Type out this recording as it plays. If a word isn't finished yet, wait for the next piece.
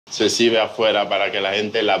se exhibe afuera para que la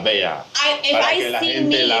gente la vea. If I see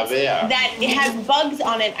meat that it has bugs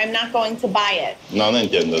on it, I'm not going to buy it. No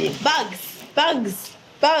entiendo. Bugs, bugs,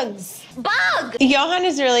 bugs. Bug! Johan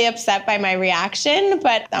is really upset by my reaction,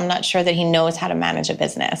 but I'm not sure that he knows how to manage a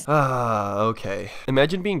business. Okay.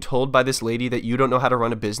 Imagine being told by this lady that you don't know how to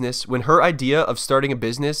run a business when her idea of starting a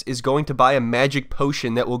business is going to buy a magic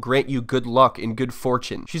potion that will grant you good luck and good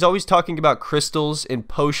fortune. She's always talking about crystals and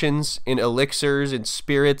potions and elixirs and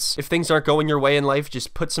spirits. If things aren't going your way in life,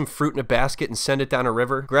 just put some fruit in a basket and send it down a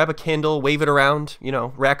river. Grab a candle, wave it around, you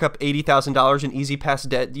know, rack up $80,000 in easy pass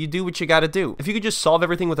debt. You do what you gotta do. If you could just solve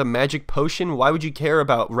everything with a magic potion, why would you care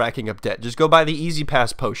about racking up debt? Just go buy the easy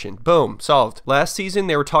pass potion. Boom, solved. Last season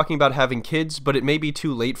they were talking about having kids, but it may be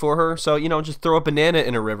too late for her, so you know, just throw a banana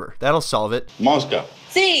in a river. That'll solve it. Mosca.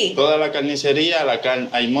 Sí. Toda la carnicería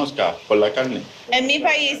hay mosca por la carne. En mi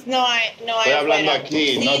país no hay. Estoy hablando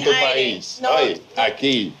aquí, sí, no tu país. No. Oye,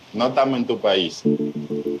 aquí, no estamos en tu país.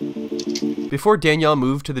 Before Danielle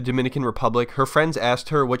moved to the Dominican Republic, her friends asked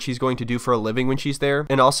her what she's going to do for a living when she's there,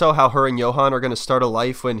 and also how her and Johan are going to start a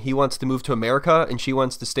life when he wants to move to America and she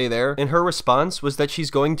wants to stay there. And her response was that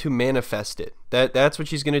she's going to manifest it. That's what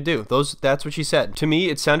she's going to do. That's what she said. To me,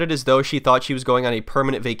 it sounded as though she thought she was going on a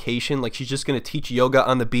permanent vacation, like she's just going to teach yoga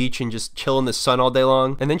on the beach and just chill in the sun all day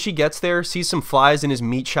long. And then she gets there, sees some flies in his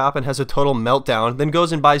meat shop and has a total meltdown, then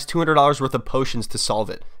goes and buys $200 worth of potions to solve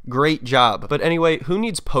it. Great job. But anyway, who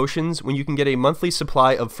needs potions when you can get a monthly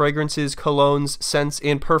supply of fragrances, colognes, scents,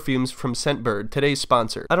 and perfumes from Scentbird, today's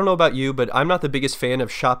sponsor? I don't know about you, but I'm not the biggest fan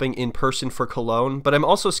of shopping in person for cologne, but I'm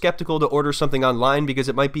also skeptical to order something online because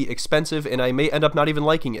it might be expensive and I may end up not even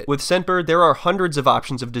liking it. With Scentbird, there are hundreds of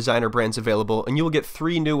options of designer brands available, and you will get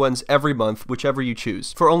 3 new ones every month, whichever you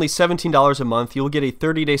choose. For only $17 a month, you'll get a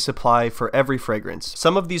 30-day supply for every fragrance.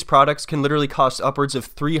 Some of these products can literally cost upwards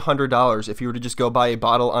of $300 if you were to just go buy a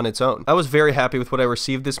bottle on its own. I was very happy with what I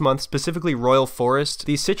received this month, specifically Royal Forest.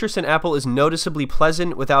 The citrus and apple is noticeably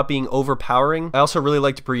pleasant without being overpowering. I also really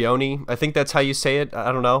liked Brioni. I think that's how you say it.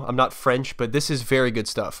 I don't know. I'm not French, but this is very good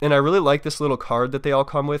stuff. And I really like this little card that they all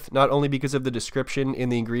come with, not only because of the description and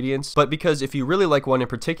the ingredients, but because if you really like one in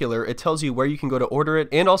particular, it tells you where you can go to order it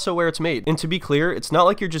and also where it's made. And to be clear, it's not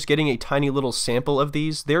like you're just getting a tiny little sample of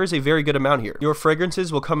these. There is a very good amount here. Your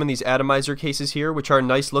fragrances will come in these atomizer cases here, which are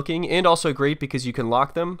nice looking and also great because you can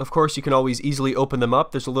lock them. Of course, you can always easily open them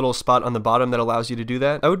up. There's a little spot on the bottom that allows you to do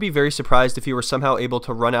that. I would be very surprised if you were somehow able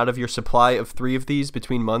to run out of your supply of 3 of these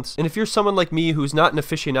between months. And if you're someone like me who's not an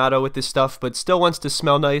aficionado with this stuff but still wants to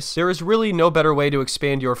smell nice, there is really no better way to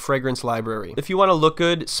expand your fragrance library. If you want to look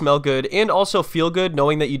good, smell good, and also feel good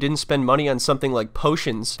knowing that you didn't spend money on something like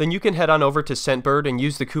potions, then you can head on over to Scentbird and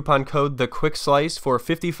use the coupon code TheQuickSlice for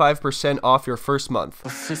 55% off your first month.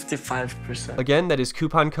 55%. Again, that is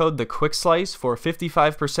coupon code TheQuickSlice for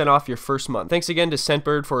 55% off your first month. Thanks again to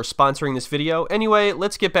Scentbird for sponsoring this video. Anyway,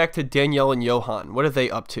 let's get back to Danielle and Johan. What are they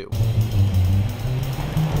up to?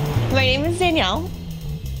 My name is Danielle.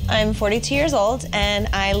 I'm 42 years old and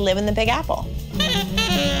I live in the Big Apple.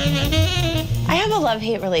 I have a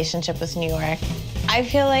love-hate relationship with New York. I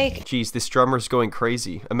feel like... Geez, this drummer's going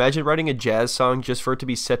crazy. Imagine writing a jazz song just for it to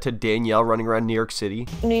be set to Danielle running around New York City.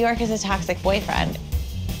 New York is a toxic boyfriend.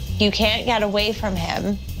 You can't get away from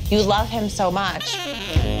him. You love him so much,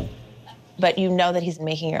 but you know that he's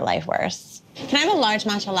making your life worse. Can I have a large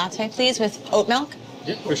matcha latte, please, with oat milk?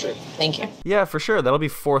 Yeah, for sure. Thank you. Yeah, for sure. That'll be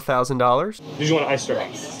 $4,000. Did you want iced or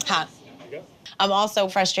ice? Hot. I'm also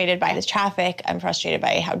frustrated by the traffic. I'm frustrated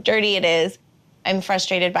by how dirty it is. I'm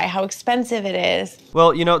frustrated by how expensive it is.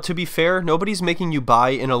 Well, you know, to be fair, nobody's making you buy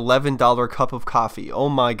an $11 cup of coffee. Oh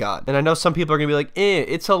my God. And I know some people are gonna be like,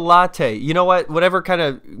 it's a latte. You know what? Whatever kind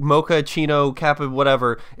of mocha, chino, kappa,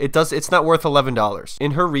 whatever, it's not worth $11.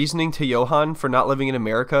 And her reasoning to Johan for not living in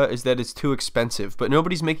America is that it's too expensive, but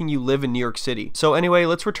nobody's making you live in New York City. So anyway,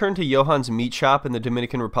 let's return to Johan's meat shop in the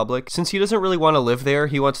Dominican Republic. Since he doesn't really want to live there,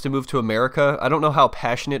 he wants to move to America. I don't know how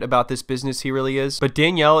passionate about this business he really is, but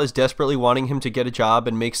Danielle is desperately wanting him to get a job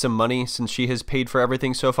and make some money since she has paid for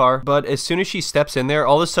everything so far. But as soon as she steps in there,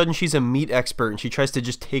 all of a sudden she's a meat expert and she tries to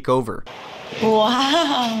just take over.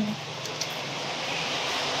 Wow.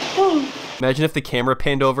 Imagine if the camera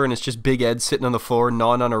panned over and it's just Big Ed sitting on the floor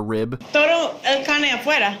gnawing on a rib. Todo el carne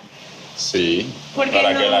afuera. Sí, ¿Por qué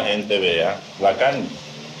para no? que la gente vea la carne.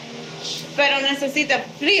 Pero necesita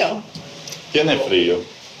frío. Tiene frío,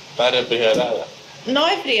 está refrigerada. No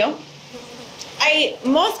hay frío. Hay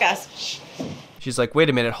moscas. She's like, wait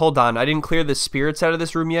a minute, hold on. I didn't clear the spirits out of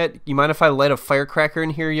this room yet. You mind if I light a firecracker in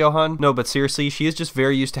here, Johan? No, but seriously, she is just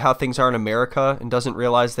very used to how things are in America and doesn't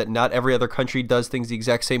realize that not every other country does things the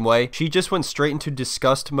exact same way. She just went straight into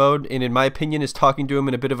disgust mode and in my opinion is talking to him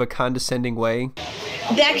in a bit of a condescending way.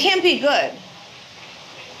 That can't be good.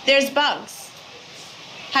 There's bugs.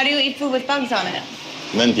 How do you eat food with bugs on it?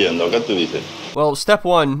 No entiendo, ¿qué tú dices? Well, step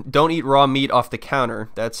one, don't eat raw meat off the counter.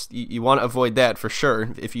 You want to avoid that for sure,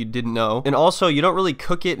 if you didn't know. And also, you don't really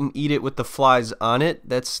cook it and eat it with the flies on it.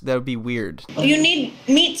 That would be weird. You need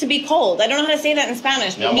meat to be cold. I don't know how to say that in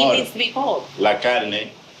Spanish, but meat needs to be cold. La carne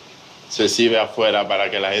se sirve afuera para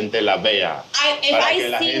que la gente la vea. If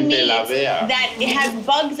I see meat that it has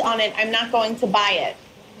bugs on it, I'm not going to buy it.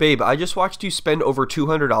 Babe, I just watched you spend over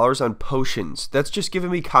 $200 on potions. That's just giving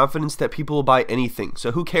me confidence that people will buy anything.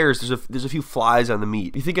 So who cares? There's a few flies on the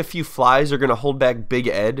meat. You think a few flies are gonna hold back Big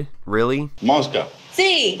Ed? Really? Mosca.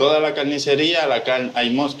 Sí. Toda la carnicería hay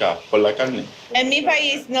mosca por la carne. En mi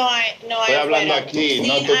país no hay. Estoy hablando aquí,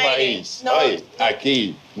 no tu país. No. Oye,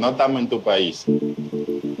 aquí. No estamos en tu país.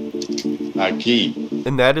 Aquí.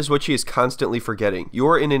 And that is what she is constantly forgetting.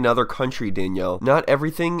 You're in another country, Danielle. Not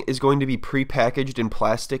everything is going to be pre-packaged in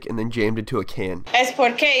plastic and then jammed into a can. Es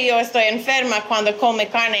porque yo estoy enferma cuando come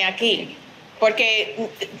carne aquí. Porque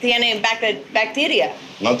tiene bacteria.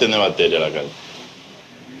 No tiene bacteria la carne.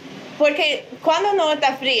 Porque cuando no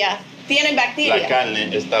está fría, tiene bacteria. La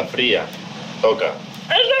carne está fría. Toca.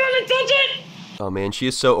 I don't want to touch it. Oh man, she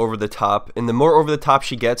is so over the top. And the more over the top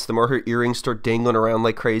she gets, the more her earrings start dangling around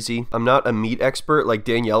like crazy. I'm not a meat expert like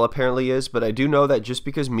Danielle apparently is, but I do know that just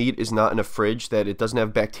because meat is not in a fridge, that it doesn't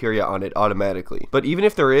have bacteria on it automatically. But even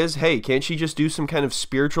if there is, hey, can't she just do some kind of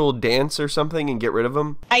spiritual dance or something and get rid of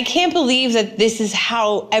them? I can't believe that this is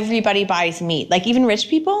how everybody buys meat. Like even rich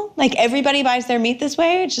people, like everybody buys their meat this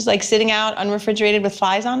way. It's just like sitting out unrefrigerated with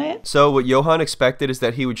flies on it. So what Johan expected is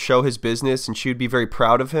that he would show his business and she would be very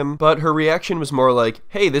proud of him. But her reaction was more like,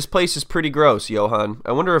 hey, this place is pretty gross, Johan.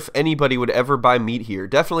 I wonder if anybody would ever buy meat here.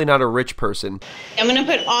 Definitely not a rich person. I'm gonna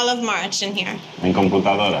put all of March in here. En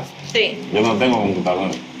computadora. Sí. Yo no tengo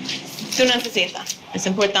computadora. Tú necesitas. Es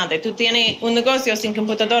importante. Tú tienes un negocio sin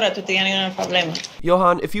computadora, tú tienes un problema.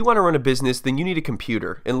 Johan, if you want to run a business, then you need a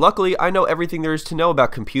computer. And luckily, I know everything there is to know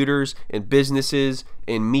about computers and businesses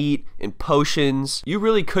and meat and potions. You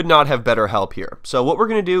really could not have better help here. So what we're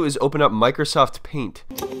going to do is open up Microsoft Paint.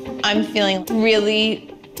 I'm feeling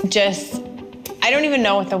really just, I don't even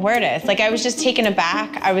know what the word is. Like I was just taken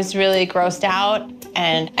aback. I was really grossed out.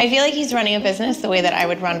 And I feel like he's running a business the way that I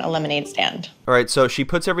would run a lemonade stand. All right, so she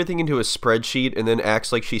puts everything into a spreadsheet and then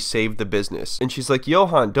acts like she saved the business. And she's like,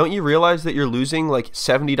 Johan, don't you realize that you're losing like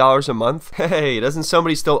 $70 a month? Hey, doesn't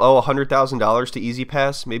somebody still owe $100,000 to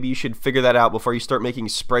EasyPass? Maybe you should figure that out before you start making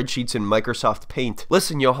spreadsheets in Microsoft Paint.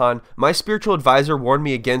 Listen, Johan, my spiritual advisor warned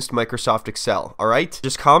me against Microsoft Excel, all right?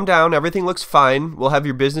 Just calm down, everything looks fine. We'll have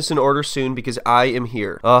your business in order soon because I am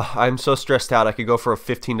here. I'm so stressed out, I could go for a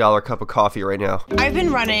 $15 cup of coffee right now. I've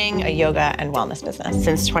been running a yoga and wellness business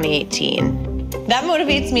since 2018. That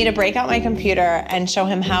motivates me to break out my computer and show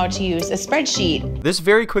him how to use a spreadsheet. This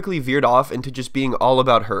very quickly veered off into just being all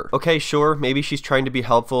about her. Okay, sure, maybe she's trying to be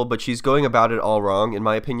helpful, but she's going about it all wrong, in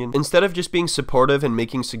my opinion. Instead of just being supportive and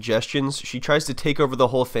making suggestions, she tries to take over the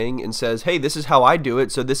whole thing and says, hey, this is how I do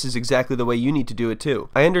it, so this is exactly the way you need to do it too.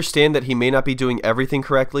 I understand that he may not be doing everything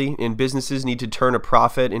correctly, and businesses need to turn a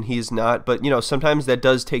profit, and he is not, but you know, sometimes that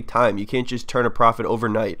does take time. You can't just turn a profit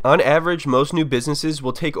overnight. On average, most new businesses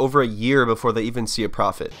will take over a year before they even see a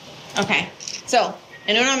profit. Okay, so,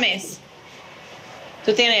 en un mes,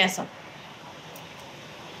 tú tienes eso.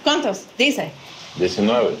 ¿Cuántos? Dice.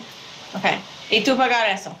 19. Okay, y tú pagar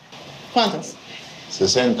eso. ¿Cuántos?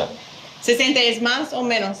 60. 60 es más o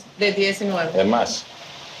menos de 19. Es más.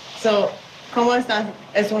 So, ¿cómo estás?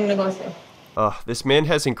 Es un negocio. This man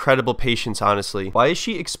has incredible patience, honestly. Why is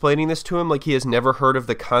she explaining this to him like he has never heard of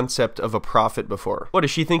the concept of a profit before? What,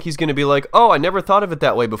 does she think he's gonna be like, oh, I never thought of it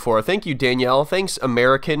that way before. Thank you, Danielle. Thanks,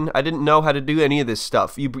 American. I didn't know how to do any of this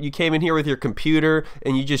stuff. You came in here with your computer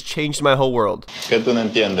and you just changed my whole world. ¿Qué tú no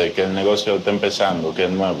entiendes? Que el negocio está empezando, que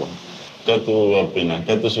es nuevo. ¿Qué tú opinas?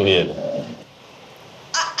 ¿Qué tú sugieres?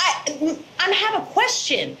 I have a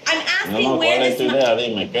question. I'm asking No, where ¿cuál es this tu idea?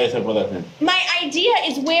 Dime, ¿qué se puede hacer? My idea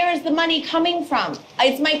is where is the money coming from?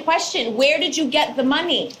 It's my question. Where did you get the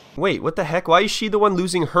money? Wait, what the heck? Why is she the one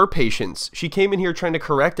losing her patience? She came in here trying to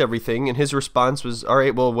correct everything, and his response was, all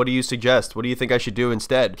right, well, what do you suggest? What do you think I should do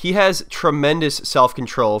instead? He has tremendous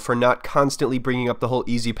self-control for not constantly bringing up the whole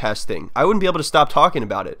EasyPass thing. I wouldn't be able to stop talking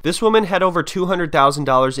about it. This woman had over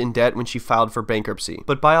 $200,000 in debt when she filed for bankruptcy.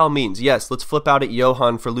 But by all means, yes, let's flip out at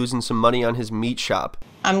Johan for losing some money on on his meat shop.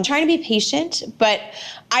 I'm trying to be patient, but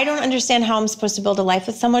I don't understand how I'm supposed to build a life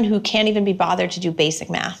with someone who can't even be bothered to do basic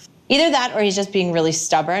math. Either that or he's just being really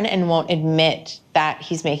stubborn and won't admit that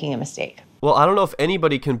he's making a mistake. Well, I don't know if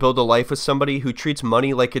anybody can build a life with somebody who treats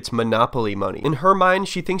money like it's monopoly money. In her mind,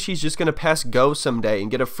 she thinks she's just gonna pass go someday and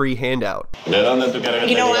get a free handout. You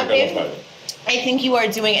know what, babe? I think you are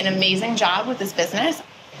doing an amazing job with this business.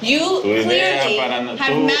 You clearly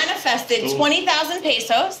have manifested 20,000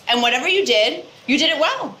 pesos, and whatever you did it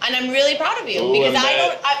well. And I'm really proud of you because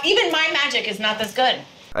even my magic is not this good.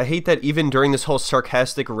 I hate that even during this whole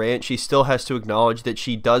sarcastic rant, she still has to acknowledge that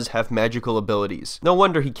she does have magical abilities. No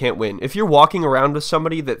wonder he can't win. If you're walking around with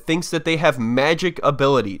somebody that thinks that they have magic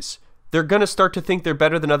abilities, they're gonna start to think they're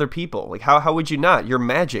better than other people. Like, how would you not? You're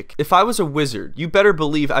magic. If I was a wizard, you better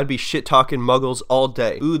believe I'd be shit-talking muggles all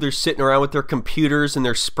day. Ooh, they're sitting around with their computers and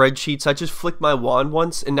their spreadsheets. I just flicked my wand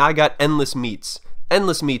once, and now I got endless meats.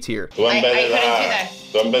 Endless meats here. Tú en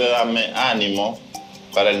vez de darme ánimo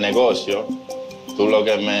para el negocio, tú lo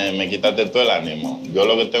que me quitaste todo el ánimo. Yo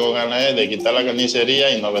lo que tengo ganas es de quitar la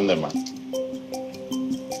carnicería y no vender más.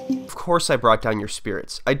 Of course I brought down your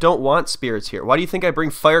spirits. I don't want spirits here. Why do you think I bring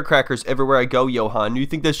firecrackers everywhere I go, Johan? Do you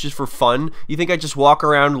think that's just for fun? You think I just walk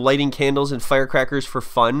around lighting candles and firecrackers for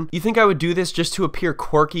fun? You think I would do this just to appear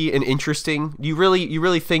quirky and interesting? You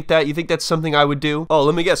really think that? You think that's something I would do? Oh,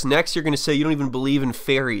 let me guess. Next, you're gonna say you don't even believe in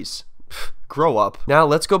fairies. Grow up. Now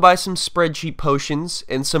let's go buy some spreadsheet potions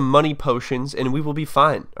and some money potions and we will be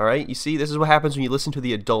fine, all right? You see, this is what happens when you listen to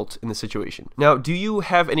the adult in the situation. Now, do you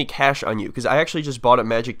have any cash on you? Because I actually just bought a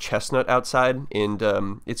magic chestnut outside and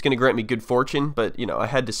it's going to grant me good fortune, but, you know, I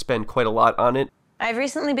had to spend quite a lot on it. I've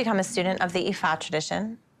recently become a student of the Ifa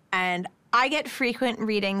tradition, and I get frequent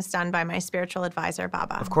readings done by my spiritual advisor,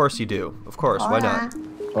 Baba. Of course you do. Of course, why not?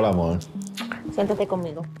 Hola, amor. Siéntate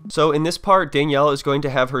conmigo. So in this part, Danielle is going to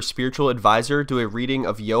have her spiritual advisor do a reading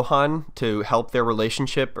of Johan to help their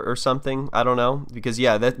relationship or something. I don't know. Because,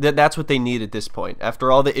 yeah, that's what they need at this point. After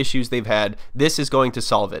all the issues they've had, this is going to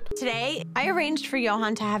solve it. Today, I arranged for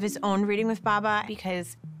Johan to have his own reading with Baba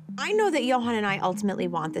because I know that Johan and I ultimately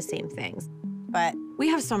want the same things. But we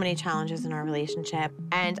have so many challenges in our relationship,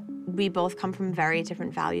 and we both come from very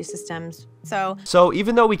different value systems. So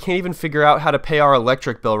even though we can't even figure out how to pay our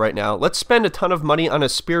electric bill right now, let's spend a ton of money on a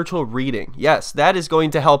spiritual reading. Yes, that is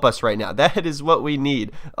going to help us right now. That is what we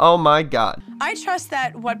need. Oh my God. I trust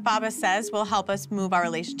that what Baba says will help us move our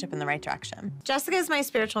relationship in the right direction. Jessica is my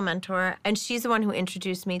spiritual mentor, and she's the one who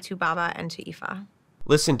introduced me to Baba and to Ifa.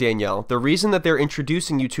 Listen, Danielle, the reason that they're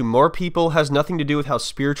introducing you to more people has nothing to do with how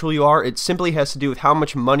spiritual you are. It simply has to do with how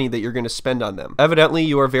much money that you're going to spend on them. Evidently,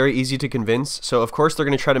 you are very easy to convince, so of course they're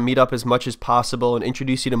going to try to meet up as much as possible and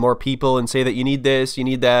introduce you to more people and say that you need this, you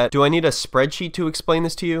need that. Do I need a spreadsheet to explain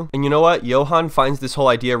this to you? And you know what? Johan finds this whole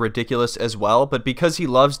idea ridiculous as well, but because he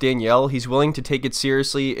loves Danielle, he's willing to take it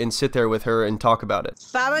seriously and sit there with her and talk about it.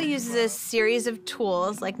 Baba uses a series of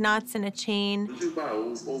tools like knots and a chain.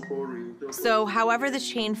 So however the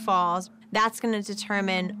chain falls, that's going to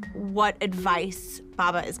determine what advice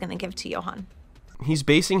Baba is going to give to Johan. He's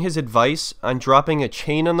basing his advice on dropping a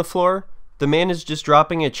chain on the floor? The man is just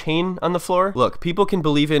dropping a chain on the floor? Look, people can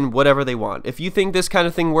believe in whatever they want. If you think this kind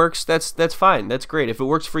of thing works, that's fine. That's great. If it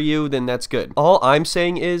works for you, then that's good. All I'm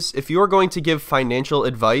saying is, if you're going to give financial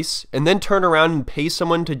advice and then turn around and pay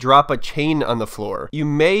someone to drop a chain on the floor, you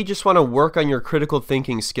may just want to work on your critical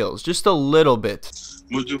thinking skills, just a little bit.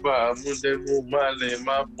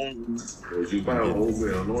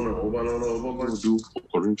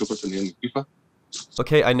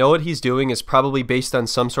 Okay, I know what he's doing is probably based on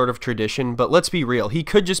some sort of tradition, but let's be real. He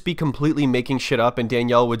could just be completely making shit up and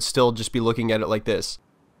Danielle would still just be looking at it like this.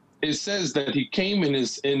 It says that he came in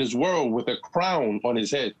his world with a crown on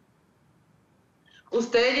his head.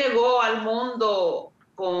 Usted llegó al mundo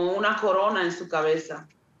con una corona en su cabeza.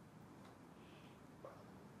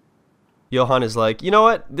 Johan is like, you know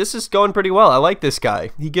what? This is going pretty well. I like this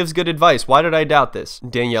guy. He gives good advice. Why did I doubt this?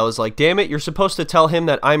 Danielle is like, damn it, you're supposed to tell him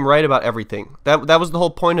that I'm right about everything. That was the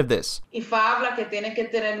whole point of this. Ifa habla que tiene que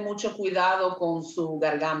tener mucho cuidado con su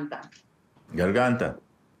garganta. Garganta.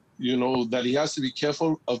 You know, that he has to be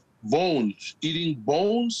careful of bones, eating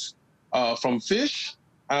bones from fish,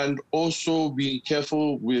 and also being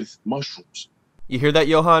careful with mushrooms. You hear that,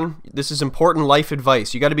 Johan? This is important life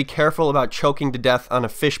advice. You got to be careful about choking to death on a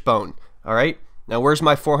fish bone. All right? Now, where's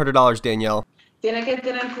my $400, Danielle? Tiene que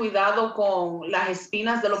tener cuidado con las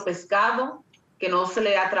espinas de los pescados, que no se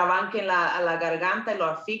le atrabanquen a la garganta y lo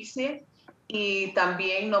asfixie. Y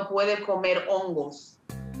también no puede comer hongos.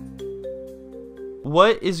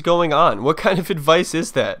 What is going on? What kind of advice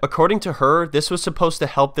is that? According to her, this was supposed to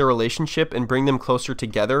help their relationship and bring them closer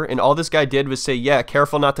together, and all this guy did was say, yeah,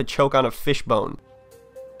 careful not to choke on a fish bone.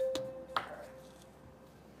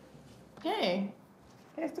 Hey,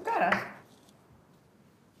 es tu cara.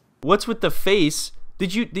 What's with the face?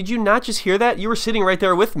 Did you not just hear that? You were sitting right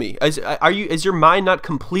there with me. Is your mind not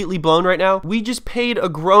completely blown right now? We just paid a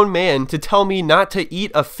grown man to tell me not to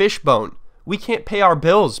eat a fish bone. We can't pay our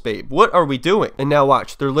bills, babe. What are we doing? And now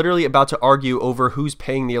watch, they're literally about to argue over who's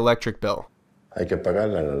paying the electric bill. Hay que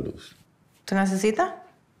pagarle la luz. ¿Tú necesitas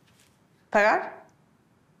pagar?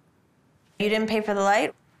 You didn't pay for the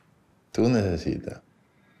light? Tú necesitas.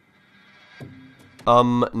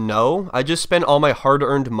 No. I just spent all my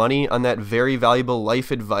hard-earned money on that very valuable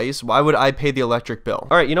life advice. Why would I pay the electric bill?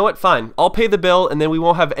 All right, you know what? Fine. I'll pay the bill, and then we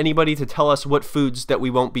won't have anybody to tell us what foods that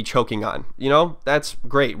we won't be choking on. You know? That's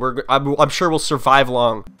great. I'm sure we'll survive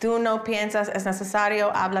long. ¿Tú no piensas es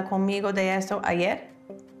necesario hablar conmigo de eso ayer?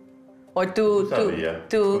 ¿O tú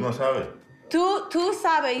no sabes. Tú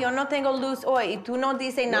sabes, yo no tengo luz hoy, y tú no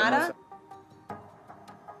dices nada?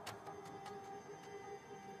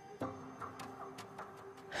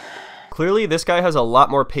 Clearly, this guy has a lot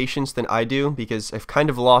more patience than I do because I've kind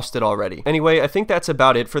of lost it already. Anyway, I think that's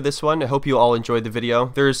about it for this one. I hope you all enjoyed the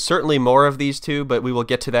video. There's certainly more of these two, but we will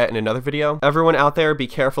get to that in another video. Everyone out there, be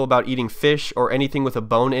careful about eating fish or anything with a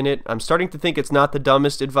bone in it. I'm starting to think it's not the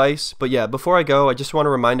dumbest advice. But yeah, before I go, I just want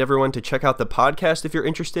to remind everyone to check out the podcast if you're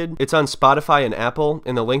interested. It's on Spotify and Apple,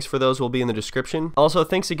 and the links for those will be in the description. Also,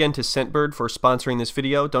 thanks again to Scentbird for sponsoring this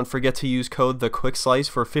video. Don't forget to use code TheQuickSlice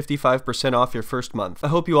for 55% off your first month. I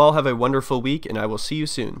hope you all have a wonderful week, and I will see you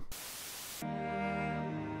soon.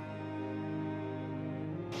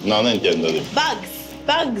 No entiendo.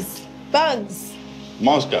 Bugs.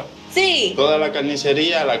 Mosca. Sí. Toda la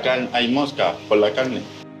carnicería, hay mosca por la carne.